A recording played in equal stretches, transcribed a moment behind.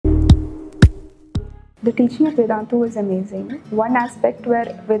The teaching at Vedantu was amazing. One aspect where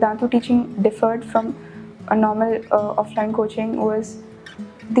Vedantu teaching differed from a normal offline coaching was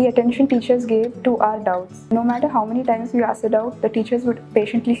the attention teachers gave to our doubts. No matter how many times we asked a doubt, the teachers would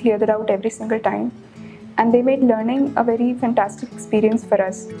patiently clear the doubt every single time. And they made learning a very fantastic experience for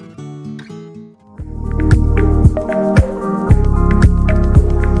us.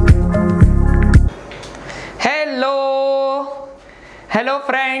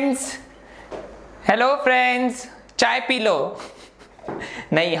 Hello friends, चाय P low.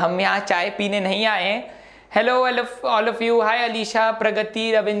 नहीं, हम यहाँ चाय पीने नहीं आए हैं। Hello all of you. Hi Alisha,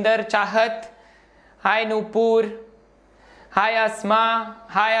 Pragati, Ravinder, Chahat. Hi Nupur. Hi Asma.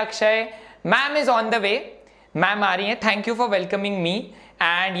 Hi Akshay. Ma'am is on the way. Ma'am आ रही हैं. Thank you for welcoming me.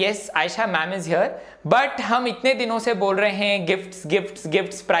 And yes, Aisha ma'am is here. But हम इतने दिनों से बोल रहे हैं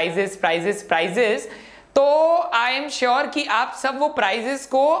gifts, prizes. तो आई एम श्योर कि आप सब वो प्राइजेस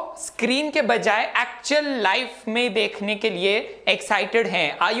को स्क्रीन के बजाय एक्चुअल लाइफ में देखने के लिए एक्साइटेड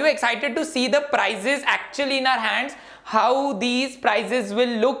हैं। Are you excited to see the prices actually in our hands, how these prices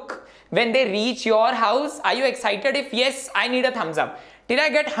will look when they reach your house? Are you excited? If yes, I need a thumbs up. Till I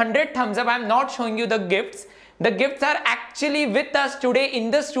get 100 thumbs up, I'm not showing you the gifts. The gifts are actually with us today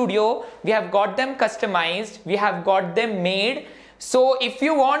in the studio. We have got them customized, we have got them made. So if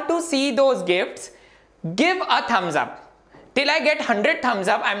you want to see those gifts, give a thumbs up. Till I get 100 thumbs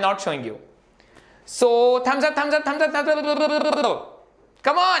up, I'm not showing you. So thumbs up.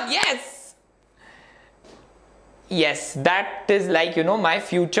 Come on, yes, that is like, you know, my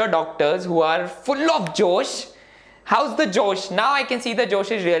future doctors who are full of josh. How's the josh? Now I can see the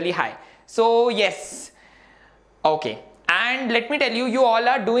josh is really high. So yes, okay, and let me tell you, you all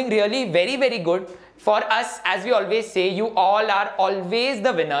are doing really very good. For us, as we always say, you all are always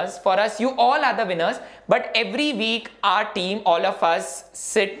the winners. For us, you all are the winners. But every week, our team, all of us,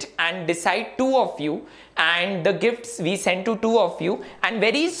 sit and decide 2 of you. And the gifts we send to 2 of you. And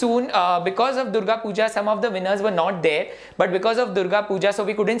very soon, because of Durga Puja, some of the winners were not there. But because of Durga Puja, so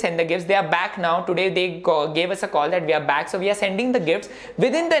we couldn't send the gifts. They are back now. Today, they gave us a call that we are back. So we are sending the gifts.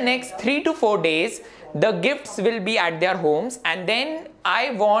 Within the next 3 to 4 days, the gifts will be at their homes. And then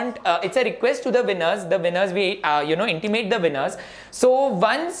I want, it's a request to the winners. The winners, we intimate the winners. So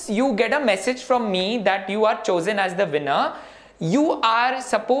once you get a message from me that you are chosen as the winner, you are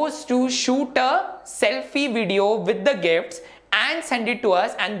supposed to shoot a selfie video with the gifts and send it to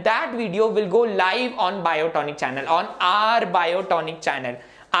us, and that video will go live on BioTonic channel, on our BioTonic channel.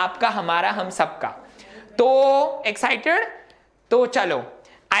 आपका, हमारा, हम सबका. तो excited? तो चलो,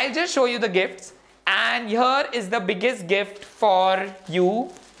 I'll just show you the gifts. And here is the biggest gift for you,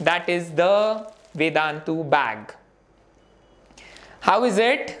 that is the Vedantu bag. How is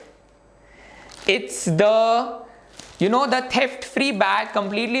it? It's the, you know, the theft free bag,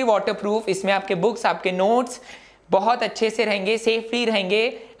 completely waterproof. इसमें आपके books, आपके notes बहुत अच्छे से रहेंगे, safely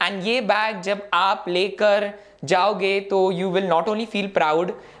रहेंगे. And ये bag जब आप लेकर जाओगे तो you will not only feel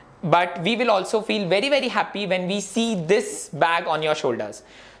proud, but we will also feel very happy when we see this bag on your shoulders.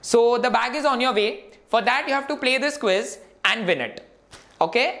 So the bag is on your way. For that you have to play this quiz and win it.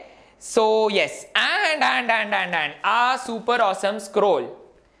 Okay? So yes, and a super awesome scroll.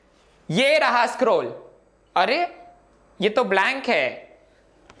 ये रहा scroll. अरे ये तो blank है.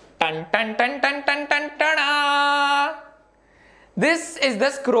 Tan. This is the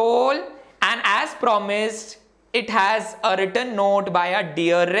scroll, and as promised, it has a written note by our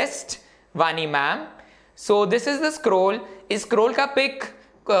dearest Vani Ma'am. So this is the scroll. इस scroll का pic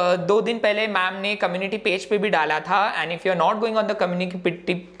 2 दिन पहले मैम ने कम्युनिटी पेज पे भी डाला था. And if you are not going on the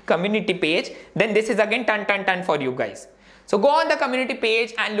community page, then this is again ton for you guys. So go on the community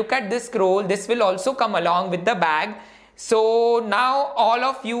page and look at this scroll. This will also come along with the bag. So now all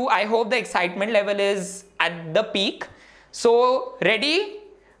of you, I hope the excitement level is at the peak. So ready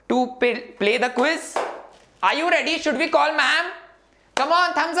to play the quiz? Are you ready? Should we call ma'am? Come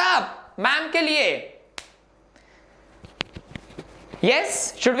on, Thums up ma'am के लिए. Yes,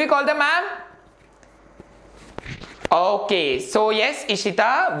 should we call the ma'am? Okay, so yes, Ishita,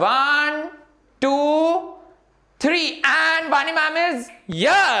 1, 2, 3, and Vani Ma'am is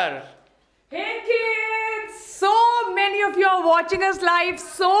here. Hey kids, so many of you are watching us live.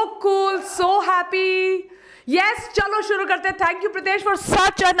 So cool, so happy. Yes, chalo shuru karte. Thank you Pritesh for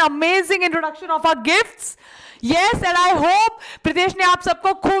such an amazing introduction of our gifts. Yes, and I hope Pritesh ने आप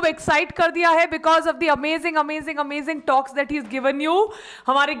सबको खूब excite कर दिया है because of the amazing talks that he's given you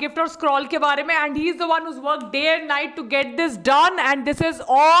हमारे gift और scroll के बारे में, and he's the one who's worked day and night to get this done, and this is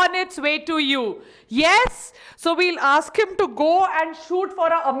on its way to you. Yes, so we'll ask him to go and shoot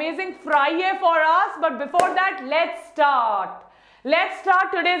for an amazing fry for us, but before that, let's start. Let's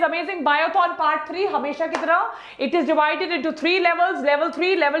start today's amazing BioThon part 3. हमेशा की तरह, it is divided into 3 levels, level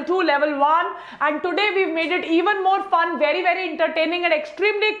 3, level 2, level 1, and today we've made it even more fun, very entertaining and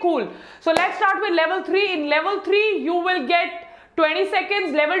extremely cool. So let's start with level 3. In level 3 you will get 20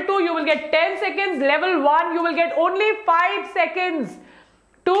 seconds, level 2 you will get 10 seconds, level 1 you will get only 5 seconds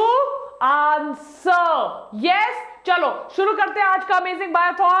to answer. Yes, चलो शुरू करते हैं आज का amazing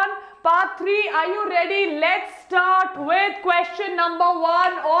BioThon part 3. Are you ready? Let's start with question number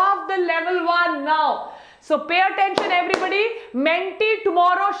 1 of the level 1 now. So pay attention everybody. Menti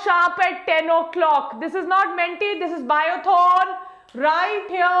tomorrow sharp at 10 o'clock. This is not Menti, this is BioThon. Right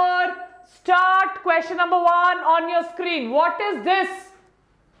here. Start question number 1 on your screen. What is this?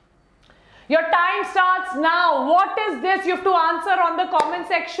 Your time starts now. What is this? You have to answer on the comment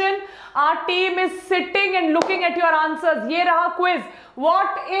section. Our team is sitting and looking at your answers. ये रहा quiz.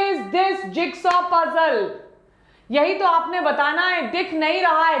 What is this jigsaw puzzle? यही तो आपने बताना है. दिख नहीं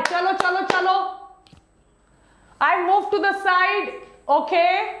रहा है. चलो चलो चलो. I move to the side.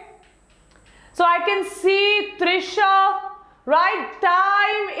 Okay. So I can see Trisha. Right.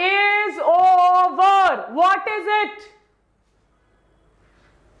 Time is over. What is it?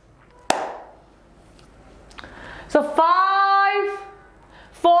 So 5,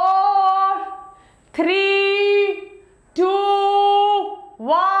 4, 3, 2,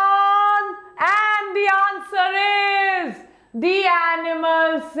 1, and the answer is the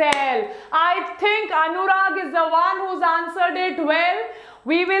animal cell. I think Anurag is the one who's answered it well.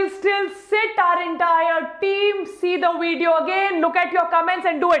 We will still sit our entire team, see the video again, look at your comments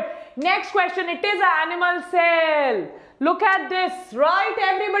and do it. Next question, it is an animal cell. Look at this, right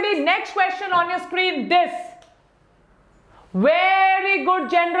everybody? Next question on your screen, this. Very good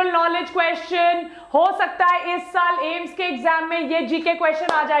general knowledge question. हो सकता है इस साल AIIMS के exam में ये GK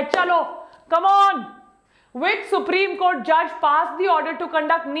question आ जाए. चलो, come on. Which Supreme Court judge passed the order to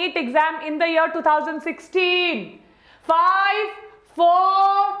conduct NEET exam in the year 2016? 5, 4,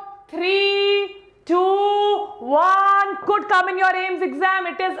 3, 2, 1. Could come in your AIMS exam.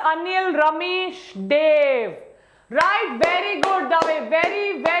 It is Anil Ramesh Dev. Right? Very good, Dave.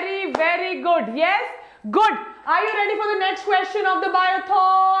 Very good. Yes? Good. Are you ready for the next question of the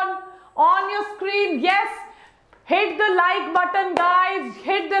BioThon? On your screen, yes. Hit the like button, guys.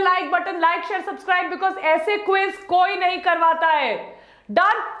 Hit the like button, like, share, subscribe, because ऐसे quiz कोई नहीं करवाता है.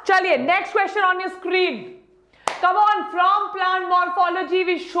 Done? चलिए, next question on your screen. Come on, from plant morphology,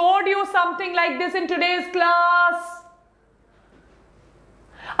 we showed you something like this in today's class.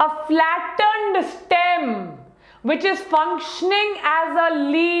 A flattened stem which is functioning as a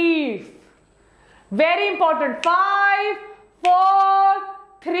leaf. Very important. 5, 4,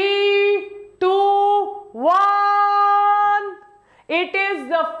 3, 2, 1. It is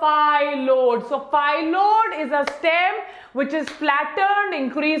the phyllodes. So phyllodes is a stem which is flattened,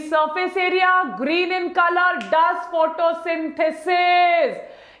 increased surface area, green in color, does photosynthesis.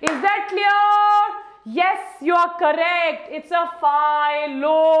 Is that clear? Yes, you are correct. It's a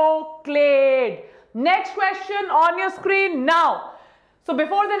phylloclade. Next question on your screen now. So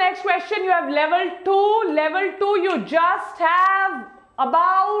before the next question, you have level 2. Level 2, you just have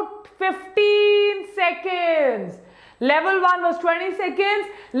about 15 seconds. Level 1 was 20 seconds.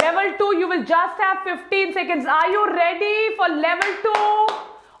 Level 2, you will just have 15 seconds. Are you ready for level 2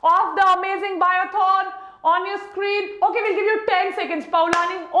 of the amazing BioThon? On your screen. Okay, we'll give you 10 seconds,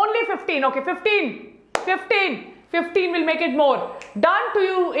 Paulani. Only 15. Okay, 15. 15 will make it more. Done? To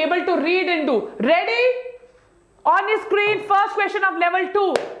you able to read and do. Ready? On your screen, first question of level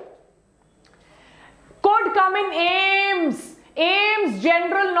 2. Could come in AIMS. AIMS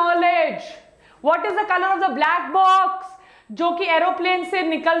general knowledge. What is the color of the black box? जो कि aeroplane से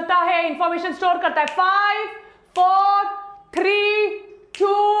निकलता है, information store करता है. 5, 4, 3,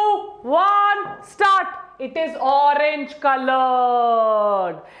 2, 1, start. It is orange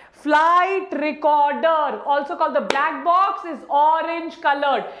colored. Flight recorder, also called the black box, is orange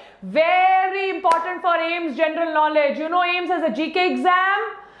colored. Very important for AIMS general knowledge. You know AIMS as a GK exam?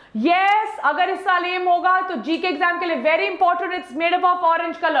 Yes, अगर इस साल AIM होगा तो GK exam के लिए very important. It's made up of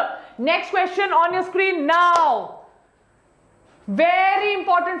orange color. Next question on your screen now. Very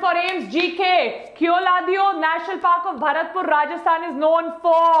important for AIMS GK. Kyoladio National Park of Bharatpur, Rajasthan is known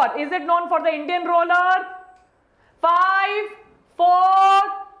for. Is it known for the Indian roller? 5, 4,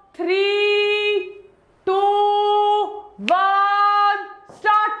 3, 2, 1,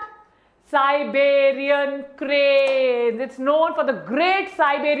 start. Siberian cranes. It's known for the great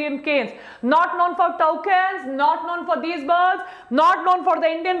Siberian cranes. Not known for toucans, not known for these birds, not known for the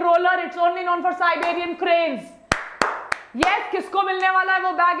Indian roller. It's only known for Siberian cranes. Yes, किसको मिलने वाला है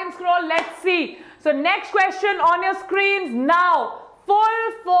वो bag and scroll? Let's see. So next question on your screens now.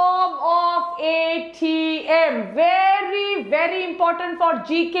 Full form of ATM. Very, very important for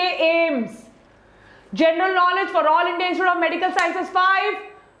GK aims. General knowledge for All India Institute of Medical Sciences. 5,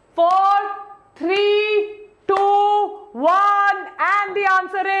 4, 3, 2, 1. And the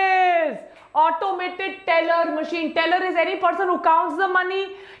answer is automated teller machine. Teller is any person who counts the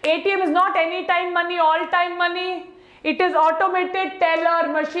money. ATM is not any time money, all time money. It is automated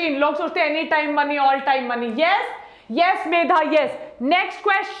teller machine. Log sochte any time money, all time money. Yes? Yes, Medha, yes. Next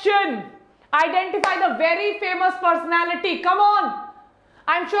question. Identify the very famous personality. Come on.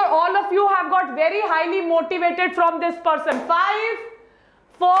 I'm sure all of you have got very highly motivated from this person. 5,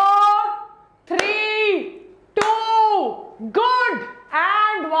 4, 3, 2, good.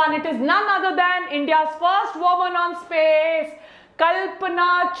 And 1. It is none other than India's first woman on space,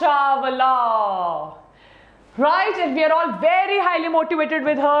 Kalpana Chawla. Right, and we are all very highly motivated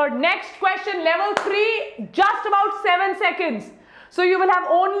with her. Next question, level 3, just about 7 seconds. So you will have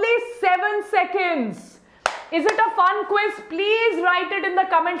only 7 seconds. Is it a fun quiz? Please write it in the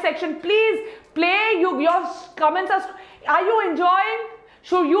comment section. Please play your comments. Are you enjoying?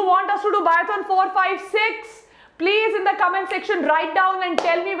 Should you want us to do BioThon 4, 5, 6? Please in the comment section write down and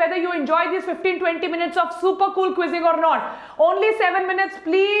tell me whether you enjoy these 15-20 minutes of super cool quizzing or not. Only 7 minutes.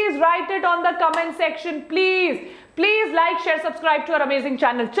 Please write it on the comment section. Please. Please like, share, subscribe to our amazing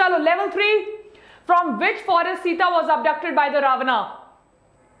channel. Chalo, level 3. From which forest Sita was abducted by the Ravana?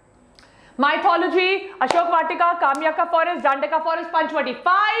 Mythology, Ashok Vatika, Kamyaka forest, Dandaka forest, Panchvati.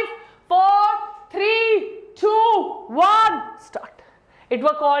 5, 4, 3, 2, 1. Start. It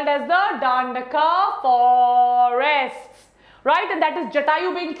was called as the Dandaka forests. Right? And that is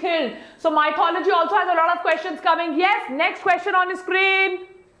Jatayu being killed. So mythology also has a lot of questions coming. Yes, next question on the screen.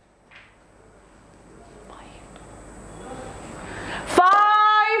 5,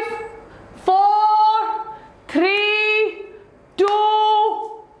 4, 3, 2,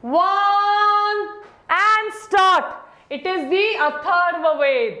 1. And start. It is the Atharva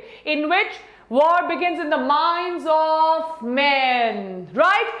Ved, in which war begins in the minds of men,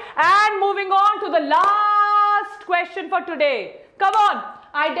 right? And moving on to the last question for today. Come on,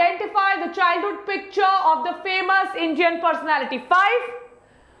 identify the childhood picture of the famous Indian personality. 5,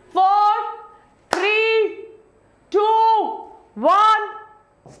 4, 3, 2, 1,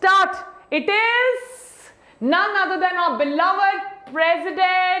 start. It is none other than our beloved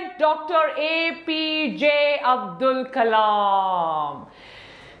President Dr. APJ Abdul Kalam.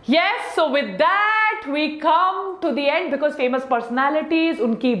 Yes, so with that we come to the end, because famous personalities,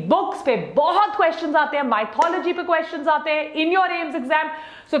 उनकी books पे बहुत questions आते हैं, mythology पे questions आते हैं in your AIMS exam.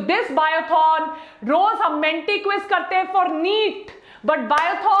 So this BioThon, रोज हम menti quiz करते हैं for NEET, but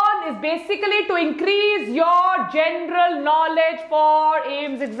BioThon is basically to increase your general knowledge for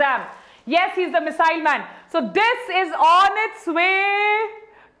AIMS exam. Yes, he's the missile man. So this is on its way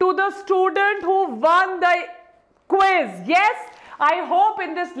to the student who won the quiz. Yes. I hope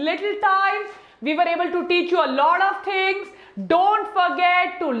in this little time we were able to teach you a lot of things. Don't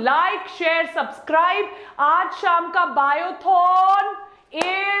forget to like, share, subscribe. आज शाम का BioThon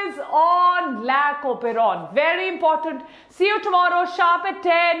is on Lac Operon. Very important. See you tomorrow sharp at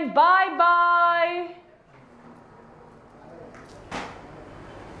 10. Bye bye.